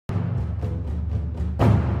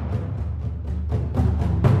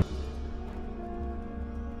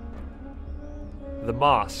The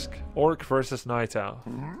Mask. Orc versus Night Owl.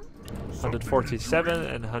 147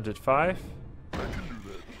 and 105.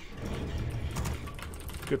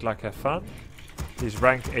 Good luck, have fun. He's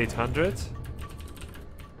ranked 800.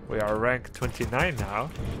 We are ranked 29 now.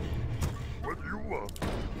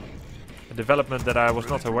 A development that I was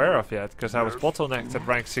not aware of yet, because I was bottlenecked at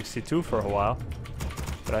rank 62 for a while.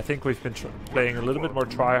 But I think we've been playing a little bit more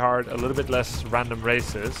tryhard, a little bit less random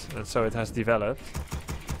races, and so it has developed.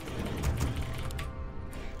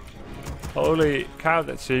 Holy cow,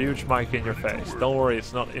 that's a huge mic in your face. Don't worry,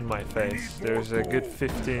 it's not in my face. There's a good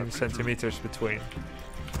 15 centimeters between.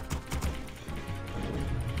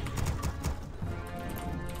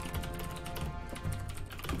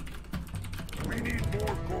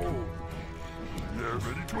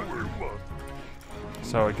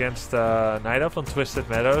 So against Night Elf on Twisted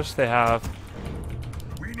Meadows, they have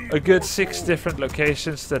a good 6 different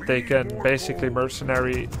locations that they can basically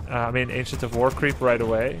Ancient of War creep right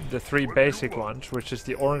away. The 3 basic ones, which is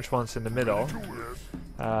the orange ones in the middle.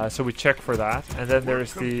 So we check for that. And then there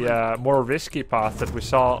is the more risky path that we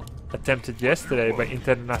saw attempted yesterday by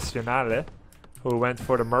Internazionale, who went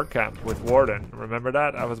for the Merc Camp with Warden. Remember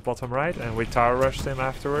that? I was bottom right, and we tower rushed him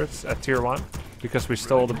afterwards at tier 1 because we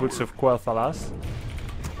stole the boots of Quel'Thalas.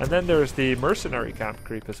 And then there's the mercenary camp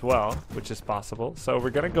creep as well, which is possible. So we're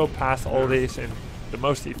gonna go past all these in the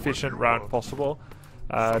most efficient route possible,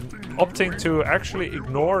 opting to actually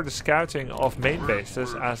ignore the scouting of main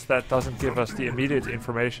bases, as that doesn't give us the immediate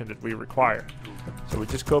information that we require. So we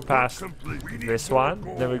just go past this one,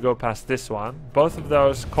 then we go past this one. Both of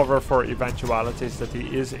those cover for eventualities that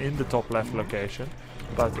he is in the top left location,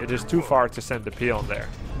 but it is too far to send the peon there.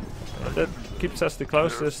 And that keeps us the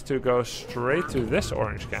closest to go straight to this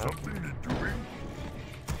orange camp.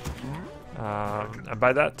 And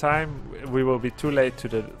by that time we will be too late to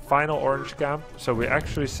the final orange camp, so we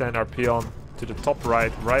actually send our peon to the top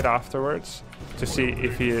right afterwards to see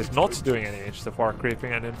if he is not doing any Ancient of War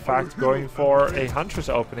creeping and in fact going for a Huntress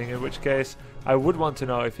opening, in which case I would want to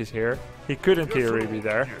know if he's here. He could in theory be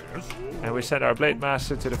there. And we send our Blade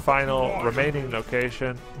Master to the final remaining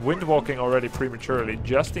location, windwalking already prematurely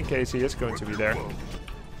just in case he is going to be there.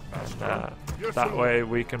 And that way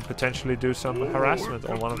we can potentially do some harassment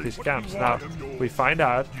on one of these camps. Now, we find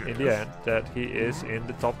out in the end that he is in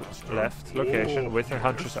the top left location with a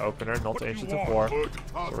Huntress opener, not Ancient of War. So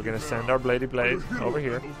we're going to send our Blady Blade over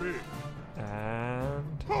here. And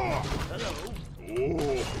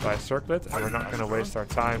by circlet, and we're not going to waste our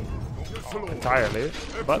time entirely,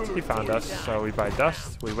 but he found us, so we buy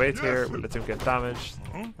dust, we wait here, we let him get damaged,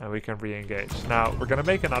 and we can re-engage. Now we're going to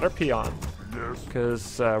make another peon,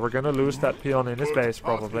 because we're going to lose that peon in his base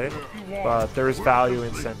probably, but there is value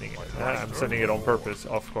in sending it. I'm sending it on purpose,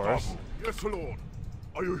 of course,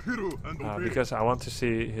 because I want to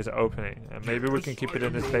see his opening, and maybe we can keep it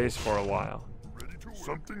in his base for a while.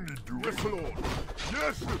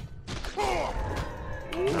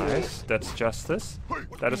 Nice, that's justice.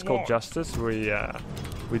 That is called justice. We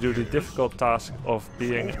do the difficult task of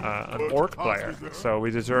being an orc player, so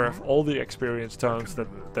we deserve all the experience tones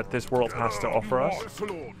that this world has to offer us.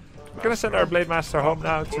 We're gonna send our Blade Master home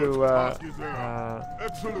now to,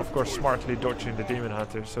 of course, smartly dodging the Demon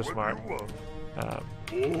Hunter. So smart.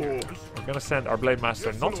 We're gonna send our Blade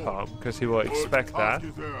Master not home because he will expect that.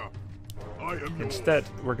 Instead,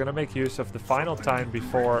 we're going to make use of the final time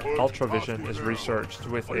before Ultravision is researched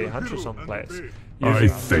with a Huntress on place. I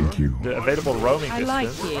thank you. The available roaming distance. I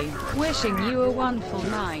like you. Wishing you a wonderful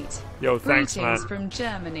night. Yo, thanks, man. Greetings from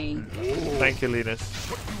Germany. Thank you, Linus.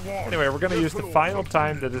 Anyway, we're going to use the final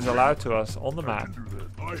time that is allowed to us on the map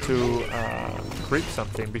to creep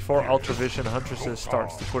something before Ultravision Huntresses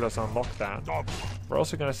starts to put us on lockdown. We're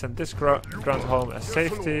also going to send this grunt home as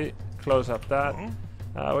safety, close up that.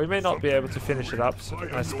 We may not be able to finish it up,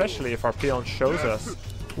 especially if our peon shows us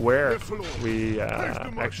where we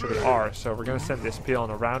actually are. So we're going to send this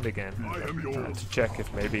peon around again to check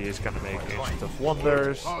if maybe he's going to make Ancient of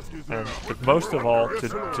Wonders. But most of all,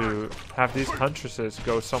 to have these Huntresses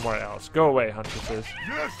go somewhere else. Go away, Huntresses.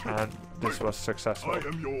 And this was successful.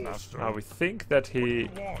 Now we think that we're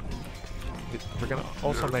going to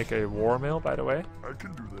also make a War Mill, by the way.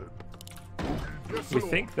 We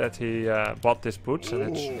think that he bought this boots,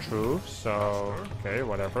 and it's true, so okay,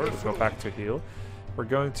 whatever, we'll go back to heal. We're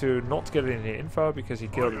going to not get any info because he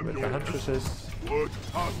killed it with the Huntresses. We'll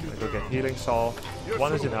go get Healing Sol.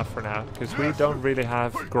 1 is enough for now, because we don't really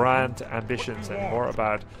have grand ambitions anymore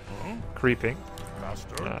about creeping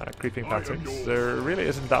patterns. There really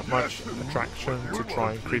isn't that much attraction to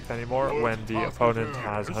try and creep anymore when the opponent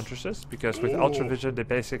has Huntresses, because with Ultravision they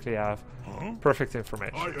basically have perfect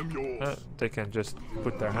information. They can just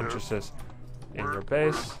put their Huntresses in your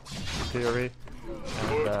base, in theory,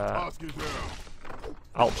 and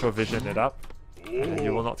ultra vision it up. And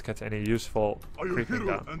you will not get any useful creeping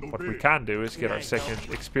done. What we can do is get our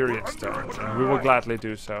second experience turn, and we will gladly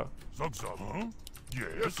do so.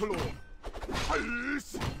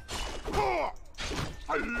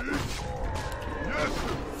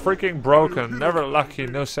 Freaking broken, never lucky,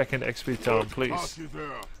 no second XP tone, please.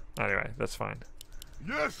 Anyway, that's fine.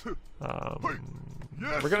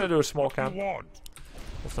 We're gonna do a small camp.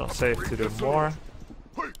 It's not safe to do more.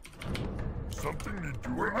 We'll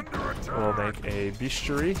make a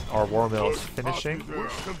bestiary. Our war mill is finishing.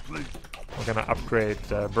 We're gonna upgrade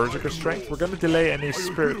Berserker Strength. We're gonna delay any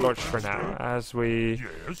Spirit Lodge for now, as we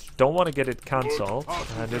don't want to get it cancelled.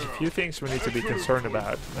 And there's a few things we need to be concerned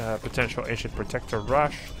about. Potential Ancient Protector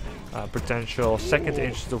Rush, potential second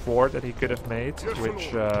Ancient of War that he could have made,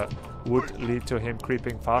 which would lead to him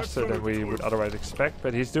creeping faster than we would otherwise expect.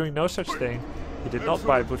 But he's doing no such thing. He did not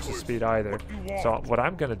buy Boots of Speed either. So what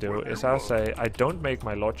I'm gonna do is I'll say I don't make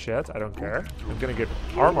my lodge yet, I don't care. I'm gonna get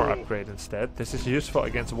armor upgrade instead. This is useful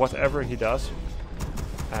against whatever he does.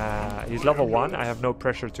 He's level 1, I have no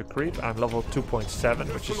pressure to creep. I'm level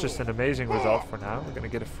 2.7, which is just an amazing result for now. We're gonna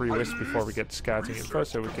get a free wisp before we get scouting info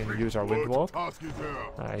so we can use our Windwalk.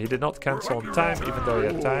 He did not cancel on time, even though he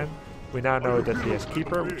had time. We now know that he has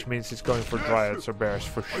Keeper, which means he's going for Dryads or Bears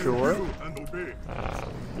for sure.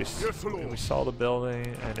 We saw the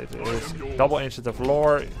building, and it is double Ancient of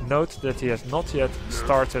Lore. Note that he has not yet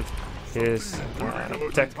started his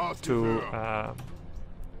tech to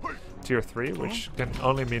tier 3, which can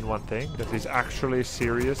only mean one thing, that he's actually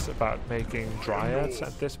serious about making Dryads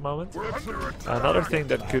at this moment. Another thing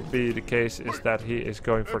that could be the case is that he is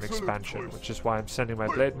going for an expansion, which is why I'm sending my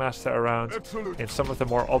Blade Master around in some of the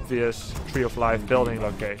more obvious Tree of Life building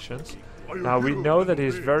locations. Now we know that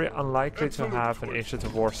he's very unlikely to have an Ancient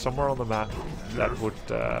of War somewhere on the map that would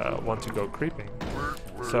want to go creeping.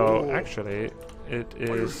 So actually it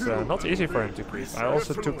is not easy for him to creep. I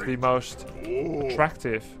also took the most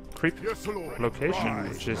attractive creep location,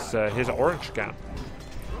 which is his orange camp.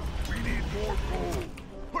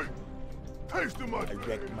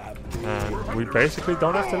 And we basically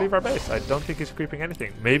don't have to leave our base. I don't think he's creeping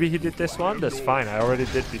anything. Maybe he did this one, that's fine, I already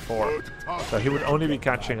did before. So he would only be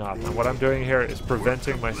catching up. And what I'm doing here is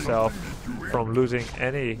preventing myself from losing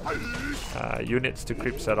any units to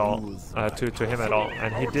creeps at all, to him at all.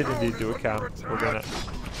 And he did indeed do a camp. We're gonna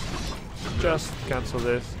just cancel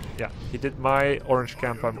this. Yeah, he did my orange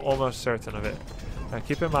camp, I'm almost certain of it.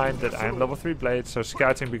 Keep in mind that I'm level 3 blade, so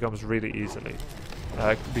scouting becomes really easily.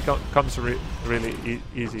 Becomes really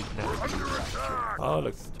easy now. Oh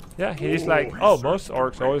look, yeah, he's like, oh, most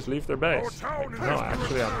orcs always leave their base. Like, no,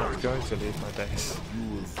 actually I'm not going to leave my base.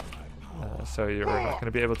 So you're not going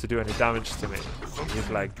to be able to do any damage to me. He's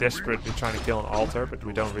like desperately trying to kill an altar, but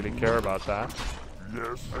we don't really care about that.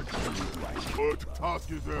 Yes,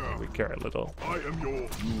 We care a little. I am yours.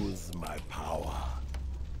 Use my power.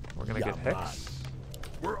 We're gonna get Hex.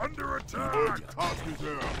 We're under attack.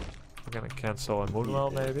 We're gonna cancel a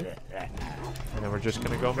Moonwell maybe. And then we're just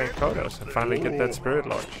gonna go make Kodos and finally get that Spirit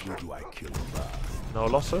Lodge. No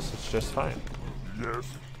losses, it's just fine. Yes,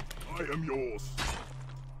 I am yours.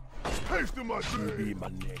 Taste of my blade.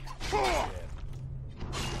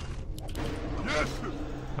 Yes.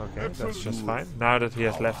 Okay, that's just fine. Now that he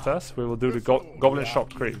has left us, we will do the Goblin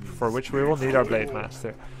Shock Creep, for which we will need our Blade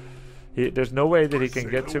Master. There's no way that he can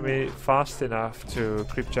get to me fast enough to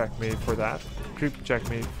creep check me for that. Creep check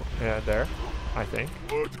me there, I think.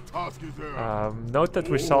 Note that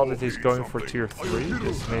we saw that he's going for tier 3.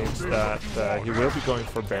 This means that he will be going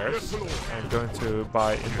for bears and going to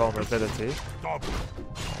buy invulnerability. I'm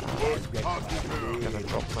gonna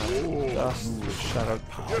drop my dust, shadow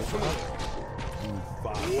power.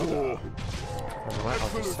 Never mind, I'll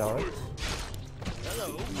just sell it.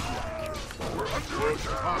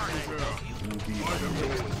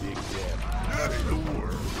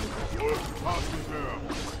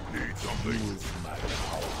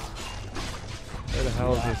 Where the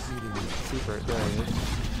hell is this secret? There he is.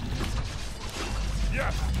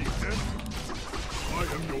 Yes, Ethan. I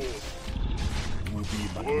am yours.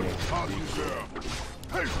 Word passes there.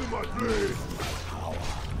 Hasten my blade.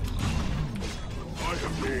 I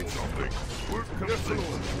have made something. We're complete.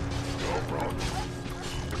 No problem.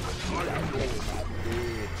 I am yours.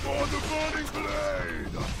 For the burning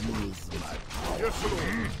blade. Use my power. Yes,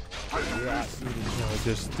 Lord. Now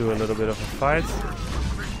just do a little bit of a fight.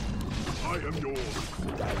 I am yours.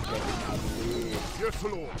 Yes,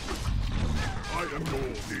 Lord. I am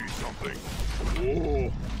yours. Need something.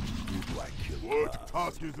 Oh. What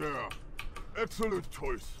task is there? Excellent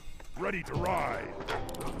choice. Ready to ride.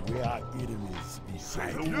 We are enemies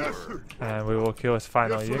beside Yes. And we will kill his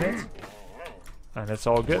final Yes, unit. sir. And it's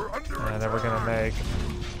all good. And then we're gonna make...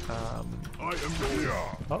 I am here.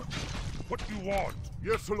 oh, What you want?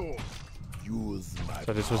 Yes, Lord. use my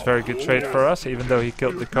so this was very good trade for us, even though he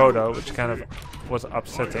killed the Kodo, which kind of was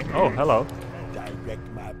upsetting. Oh, hello. direct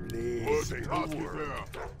my Word blades. to task is there.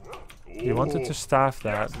 He wanted to staff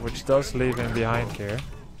that, which does leave him behind here.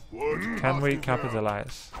 Word to Can task we is there.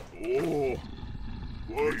 capitalize? Oh.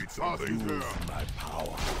 Word to task is there. Use my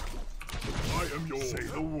power. I am yours. Say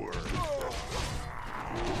the word.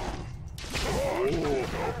 Oh, no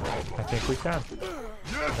problem. I think we can.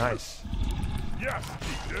 Yes. Nice. Yes,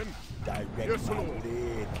 Chieftain. Direct Yes, my Lord.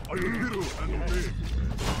 blade. I am hero and obey.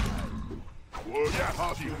 Word to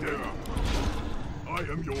task is there. I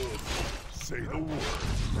am yours. Say the word.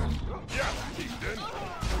 Yes, Chieftain.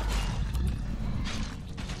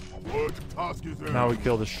 Word to task is there. Now we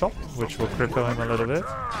kill the shop, which will cripple him a little bit.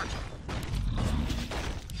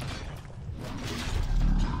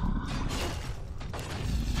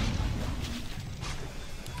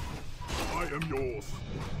 I am yours.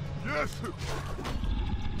 Yes.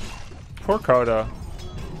 Poor Kodo.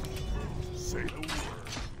 Say the word.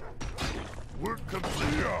 Work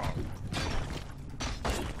complete.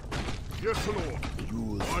 Yes, Lord.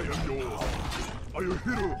 Use I am yours. I am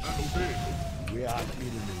hero and obey. we are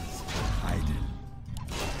enemies hiding.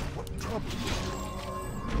 What trouble?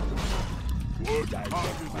 Word to task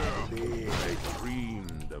Direct is my there. blade. I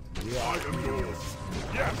dreamed of We I are am yours.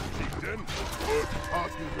 Yes, Chieftain. Word to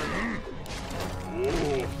task is there.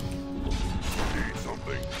 Oh. Need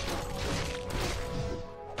something.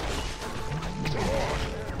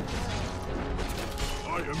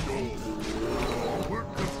 I am yours.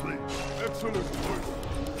 Work complete. Excellent work.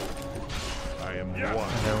 I am one.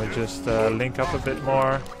 And then we just link up a bit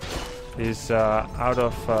more. He's out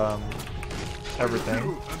of everything.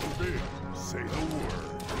 Hero and obey. Say the word.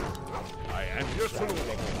 I am yes, Lord.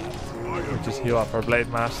 I am We just heal up our Blade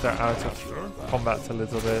Master out of combat a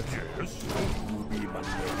little bit. yes. Need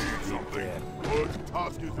something. Word to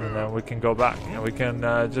task is And there. then we can go back and we can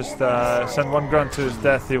just send one grunt to his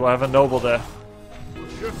death. He will have a noble death.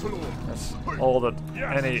 Yes, Lord. That's all that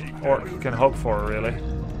any orc can hope for, really.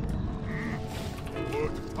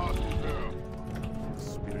 Word to task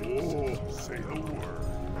is there. Oh, say the word.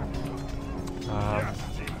 Yes,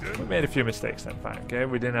 We Chieftain. made a few mistakes that time, okay?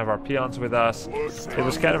 We didn't have our peons with us. Word to It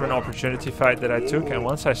was kind of an opportunity fight that I took, and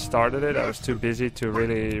once I started it, I was too busy to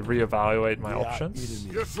really reevaluate my We are options. enemies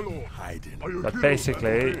Yes, Lord. hiding. I am But hero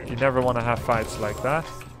basically, and obey. you never want to have fights like that.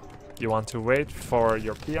 You want to wait for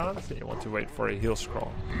your peons, and you want to wait for a heal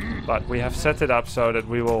scroll. But we have set it up so that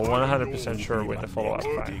we will 100% sure win the follow-up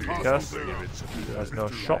fight, because there's no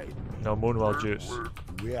shop, no Moonwell juice.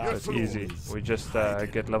 We So are it's easy. We just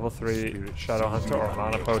get level 3 Shadow Hunter or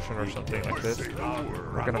Mana Potion or something like this.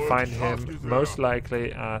 We're gonna find him most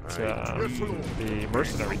likely at the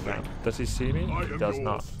mercenary camp. Does he see me? He does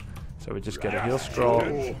not. So we just get a heal scroll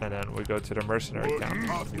and then we go to the mercenary camp.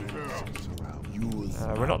 Task is there. use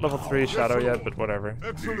We're not level 3 Shadow yet, but whatever.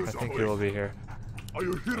 I think he will be here. I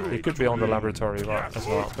am hero. He could be on the laboratory as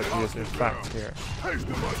well, but he is in fact here. Haste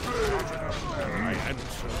to my blade. I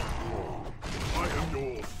answer. I am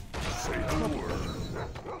yours. Say the word.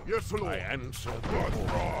 Yes, Lord. I answer. What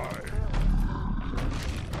right?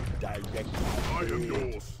 direct I my am blade.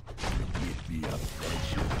 yours. It be a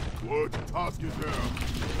pleasure. Word to task is there.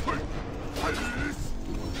 Wait.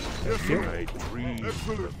 Yes, you. Lord.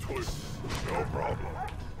 Excellent choice. No problem.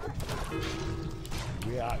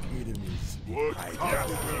 We are enemies Word to hiding. task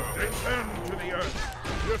is there. Descend to the earth.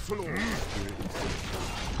 Yes, Lord.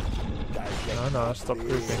 Direct No, stop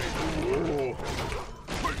grouping. Oh.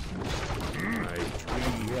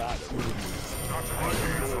 we are enemies. I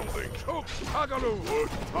need something. Choke. Tagaloo. Word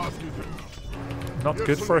to task is there. Not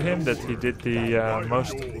good for him that he did the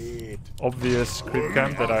most Blade. obvious creep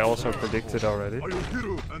camp that I also predicted already. I am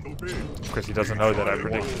hero and obey. Of course, he doesn't know that I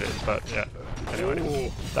predicted it, but yeah.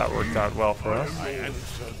 Anyway, that worked out well for us. I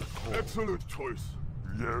answer the call. Excellent choice.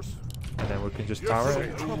 Yes. And then we can just tower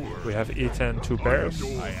it. We have eaten 2 bears.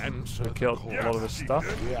 I answer We killed a lot of his stuff.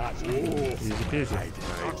 We are enemies. Easy peasy. I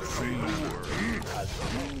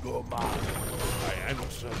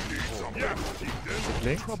answer the call. Yes, Chieftain.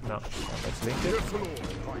 Link? No. Let's link it. Yes, Lord.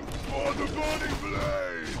 On the burning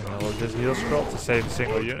blade. And then we'll just heal scroll to save a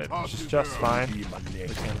single unit, which is just fine. We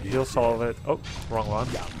can heal solve it. Oh, wrong one.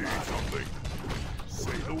 Need something.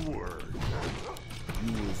 Say the word.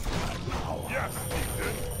 Use my power. Yes,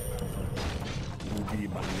 Chieftain. You be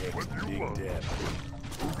my next victim.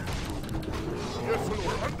 Yes,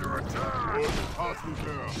 Lord. Under attack. Word to task is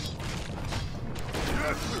there. I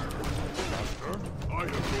am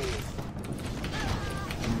yours.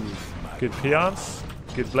 Good peons,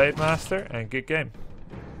 good blade master, and good game.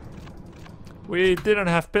 We didn't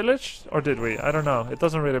have pillage, or did we? I don't know. It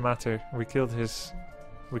doesn't really matter. We killed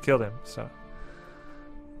him, so.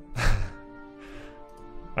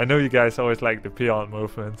 I know you guys always like the peon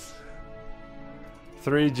movements.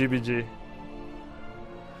 3 GBG.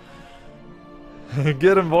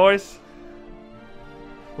 Get him, boys!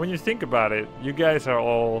 When you think about it, you guys are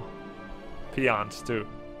all peons too.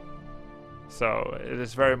 So it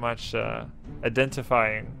is very much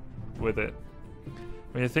identifying with it.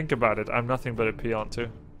 When you think about it, I'm nothing but a peon too.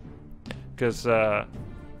 Because I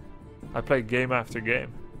play game after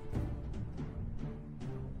game.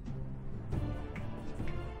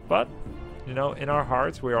 But, you know, in our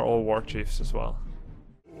hearts we are all war chiefs as well.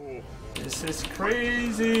 This is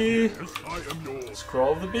crazy! Yes, I am yours.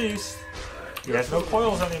 Scroll of the beast. He has no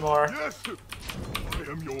coils anymore. Yes,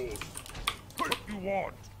 I am yours. What you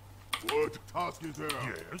want? What task is there?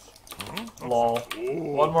 Yes. Lol.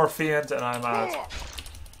 One more fiend and I'm out.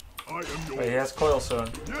 I am yours. But he has coil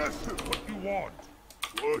soon. Yes, what you want?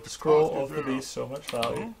 What Scroll task of is the there? beast, so much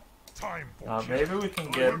value. Time for Maybe we can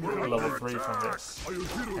get a level 3 from this.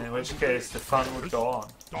 In which case the fun would go on.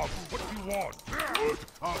 Stop. What you want? What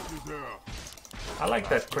task is there? I like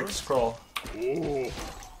that quick scroll. Oh.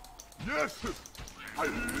 Yes.